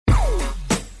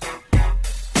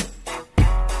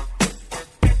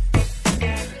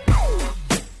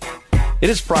It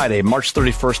is Friday, March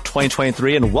 31st,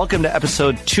 2023, and welcome to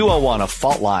episode 201 of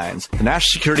Fault Lines, the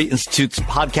National Security Institute's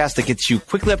podcast that gets you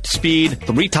quickly up to speed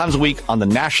 3 times a week on the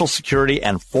national security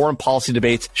and foreign policy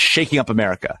debates shaking up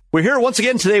America. We're here once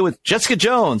again today with Jessica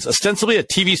Jones, ostensibly a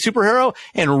TV superhero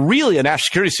and really a national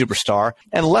security superstar,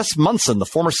 and Les Munson, the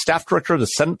former staff director of the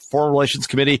Senate Foreign Relations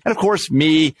Committee, and of course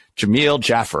me, Jamil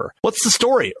Jaffer. What's the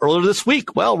story? Earlier this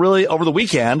week, well, really over the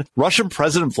weekend, Russian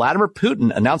President Vladimir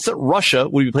Putin announced that Russia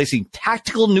would be placing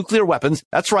tactical nuclear weapons,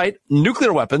 that's right,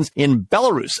 nuclear weapons, in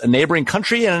Belarus, a neighboring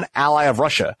country and an ally of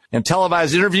Russia. In a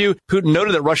televised interview, Putin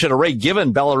noted that Russia had already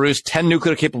given Belarus 10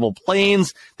 nuclear-capable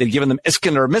planes, they'd given them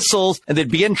Iskander missiles, and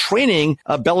they'd begin training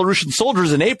Belarusian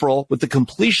soldiers in April with the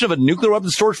completion of a nuclear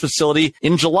weapons storage facility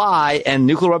in July and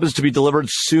nuclear weapons to be delivered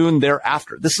soon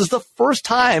thereafter. This is the first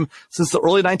time since the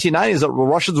early 1990s that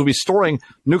Russians will be storing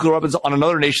nuclear weapons on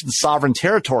another nation's sovereign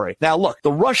territory. Now, look,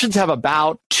 the Russians have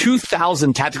about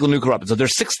 2,000 tactical nuclear weapons. So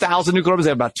there's 6,000 nuclear weapons.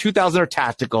 They have about 2,000 are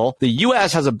tactical. The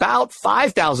U.S. has about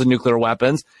 5,000 nuclear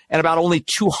weapons, and about only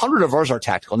 200 of ours are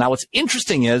tactical. Now, what's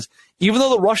interesting is, even though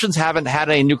the Russians haven't had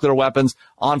any nuclear weapons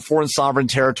on foreign sovereign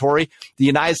territory, the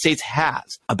United States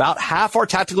has. About half our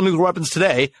tactical nuclear weapons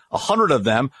today, 100 of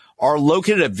them, are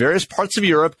located at various parts of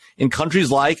Europe in countries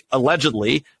like,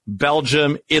 allegedly,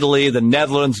 Belgium, Italy, the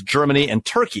Netherlands, Germany, and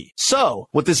Turkey. So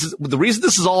the reason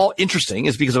this is all interesting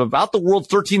is because of about the world's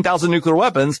 13,000 nuclear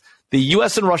weapons, the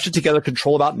U.S. and Russia together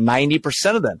control about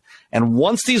 90% of them. And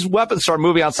once these weapons start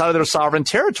moving outside of their sovereign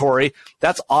territory,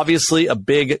 that's obviously a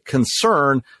big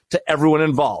concern to everyone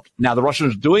involved. Now, the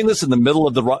Russians are doing this in the middle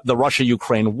of the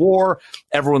Russia-Ukraine war.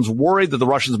 Everyone's worried that the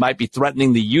Russians might be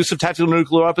threatening the use of tactical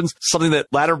nuclear weapons, something that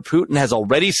Vladimir Putin has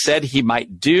already said he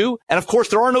might do. And of course,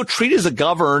 there are no treaties that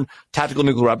govern tactical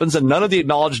nuclear weapons, and none of the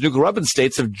acknowledged nuclear weapons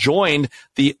states have joined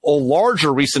the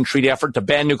larger recent treaty effort to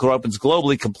ban nuclear weapons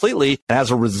globally completely. And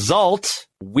as a result,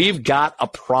 we've got a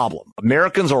problem.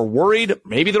 Americans are worried,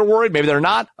 maybe they're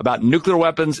not, about nuclear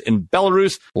weapons in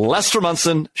Belarus. Lester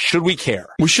Munson, should we care?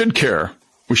 We should care.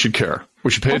 We should care. We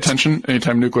should pay attention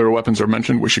anytime nuclear weapons are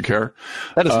mentioned. We should care.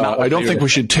 That is not. I don't think we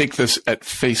should take this at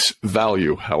face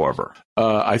value, however.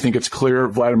 I think it's clear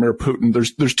Vladimir Putin,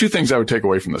 there's 2 things I would take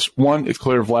away from this. One, it's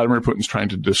clear Vladimir Putin's trying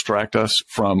to distract us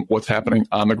from what's happening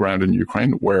on the ground in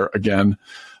Ukraine, where, again,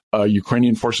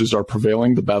 Ukrainian forces are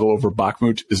prevailing. The battle over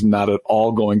Bakhmut is not at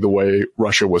all going the way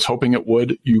Russia was hoping it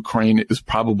would. Ukraine is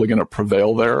probably going to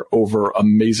prevail there over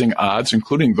amazing odds,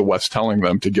 including the West telling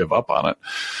them to give up on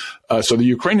it. So the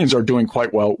Ukrainians are doing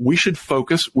quite well. We should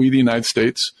focus, the United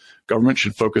States government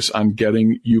should focus on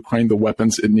getting Ukraine the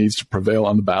weapons it needs to prevail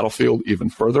on the battlefield even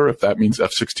further. If that means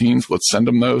F-16s, let's send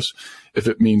them those. If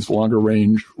it means longer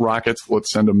range rockets,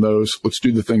 let's send them those. Let's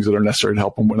do the things that are necessary to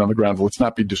help them win on the ground. Let's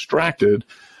not be distracted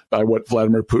by what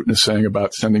Vladimir Putin is saying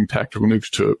about sending tactical nukes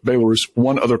to Belarus.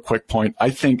 One other quick point. I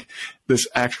think the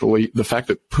fact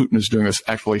that Putin is doing this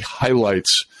actually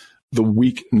highlights the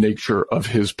weak nature of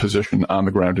his position on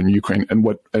the ground in Ukraine. And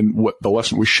what the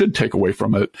lesson we should take away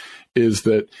from it is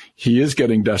that he is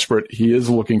getting desperate. He is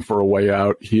looking for a way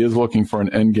out. He is looking for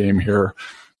an end game here.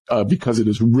 Because it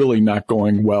is really not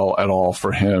going well at all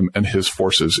for him and his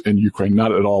forces in Ukraine.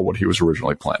 Not at all what he was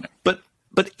originally planning.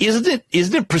 But isn't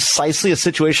it precisely a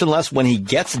situation, Les, when he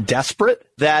gets desperate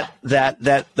that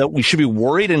we should be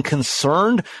worried and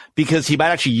concerned because he might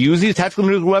actually use these tactical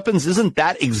nuclear weapons? Isn't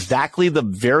that exactly the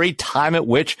very time at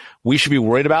which we should be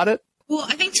worried about it? Well,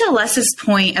 I think to Les's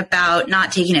point about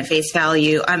not taking at face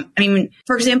value, I mean,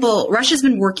 for example, Russia's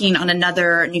been working on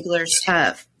another nuclear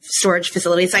storage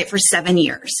facility site for 7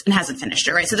 years and hasn't finished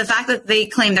it, right? So the fact that they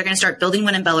claim they're going to start building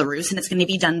one in Belarus and it's going to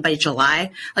be done by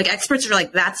July, like experts are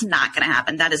like, that's not going to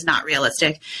happen. That is not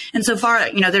realistic. And so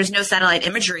far, there's no satellite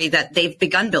imagery that they've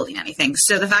begun building anything.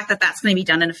 So the fact that that's going to be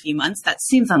done in a few months, that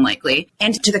seems unlikely.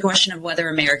 And to the question of whether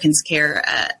Americans care,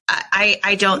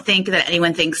 I don't think that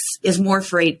anyone is more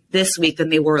afraid this week than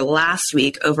they were last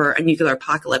week over a nuclear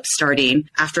apocalypse starting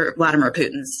after Vladimir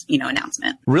Putin's,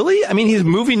 announcement. Really? I mean, he's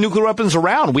moving nuclear weapons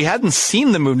around. We hadn't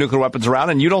seen them move nuclear weapons around,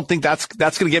 and you don't think that's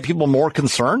going to get people more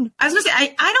concerned? I was going to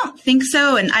say, I don't think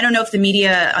so, and I don't know if the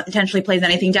media intentionally plays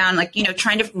anything down.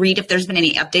 Trying to read if there's been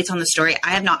any updates on the story. I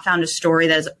have not found a story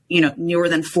that is, newer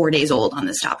than 4 days old on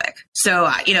this topic.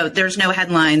 So, there's no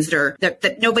headlines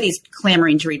that nobody's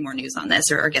clamoring to read more news on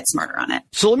this or get smarter on it.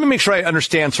 So let me make sure I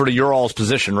understand sort of your all's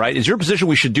position, right? Is your position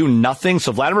we should do nothing?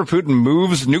 So Vladimir Putin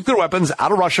moves nuclear weapons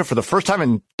out of Russia for the first time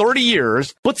in 30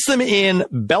 years, puts them in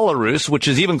Belarus, which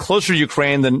is even closer to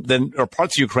Ukraine than or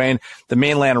parts of Ukraine, the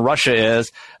mainland Russia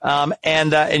is.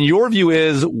 And your view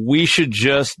is we should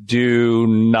just do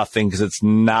nothing because it's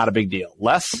not a big deal.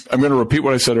 Les? I'm going to repeat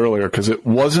what I said earlier because it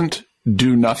wasn't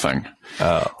do nothing.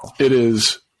 It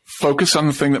is focus on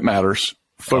the thing that matters.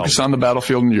 Focus on the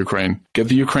battlefield in Ukraine. Get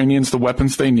the Ukrainians the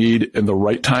weapons they need in the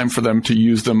right time for them to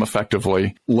use them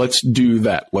effectively. Let's do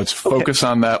that. Let's focus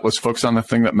on that. Let's focus on the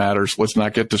thing that matters. Let's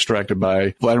not get distracted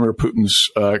by Vladimir Putin's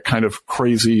kind of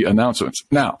crazy announcements.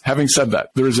 Now, having said that,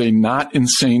 there is a not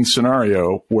insane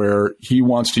scenario where he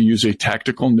wants to use a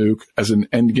tactical nuke as an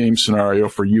endgame scenario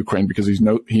for Ukraine because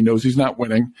he knows he's not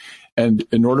winning. And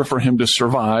in order for him to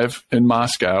survive in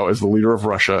Moscow as the leader of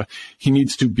Russia, he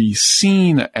needs to be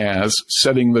seen as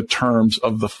setting the terms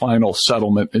of the final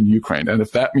settlement in Ukraine. And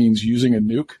if that means using a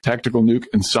nuke, tactical nuke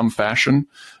in some fashion,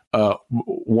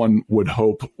 one would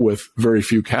hope with very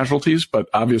few casualties, but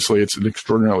obviously it's an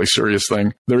extraordinarily serious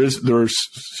thing. There are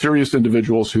serious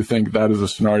individuals who think that is a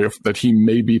scenario that he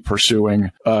may be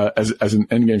pursuing as an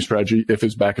endgame strategy if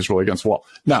his back is really against the wall.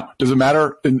 Now, does it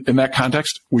matter in that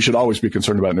context? We should always be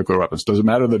concerned about nuclear weapons. Does it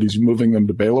matter that he's moving them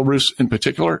to Belarus in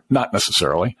particular? Not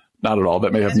necessarily. Not at all.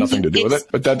 That may have nothing to do with it,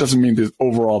 but that doesn't mean that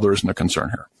overall there isn't a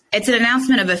concern here. It's an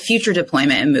announcement of a future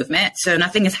deployment and movement, so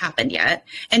nothing has happened yet.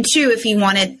 And two, if he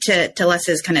wanted to less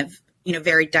his kind of,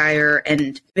 very dire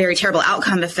and very terrible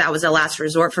outcome, if that was a last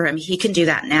resort for him, he can do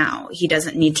that now. He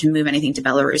doesn't need to move anything to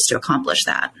Belarus to accomplish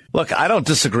that. Look, I don't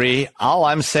disagree. All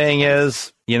I'm saying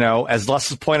is, as Les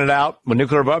has pointed out, when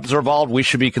nuclear weapons are involved, we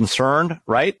should be concerned,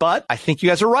 right? But I think you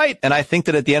guys are right. And I think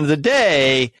that at the end of the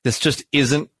day, this just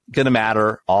isn't going to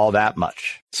matter all that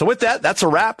much. So with that, that's a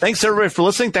wrap. Thanks everybody for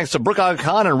listening. Thanks to Brooke Aga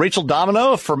Khan and Rachel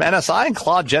Domino from NSI and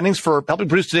Claude Jennings for helping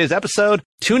produce today's episode.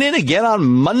 Tune in again on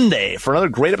Monday for another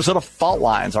great episode of Fault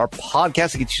Lines, our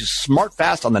podcast that gets you smart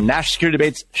fast on the national security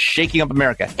debates shaking up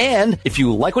America. And if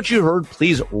you like what you heard,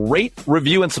 please rate,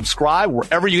 review, and subscribe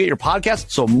wherever you get your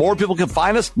podcasts so more people can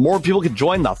find us, more people can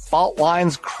join the Fault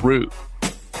Lines crew.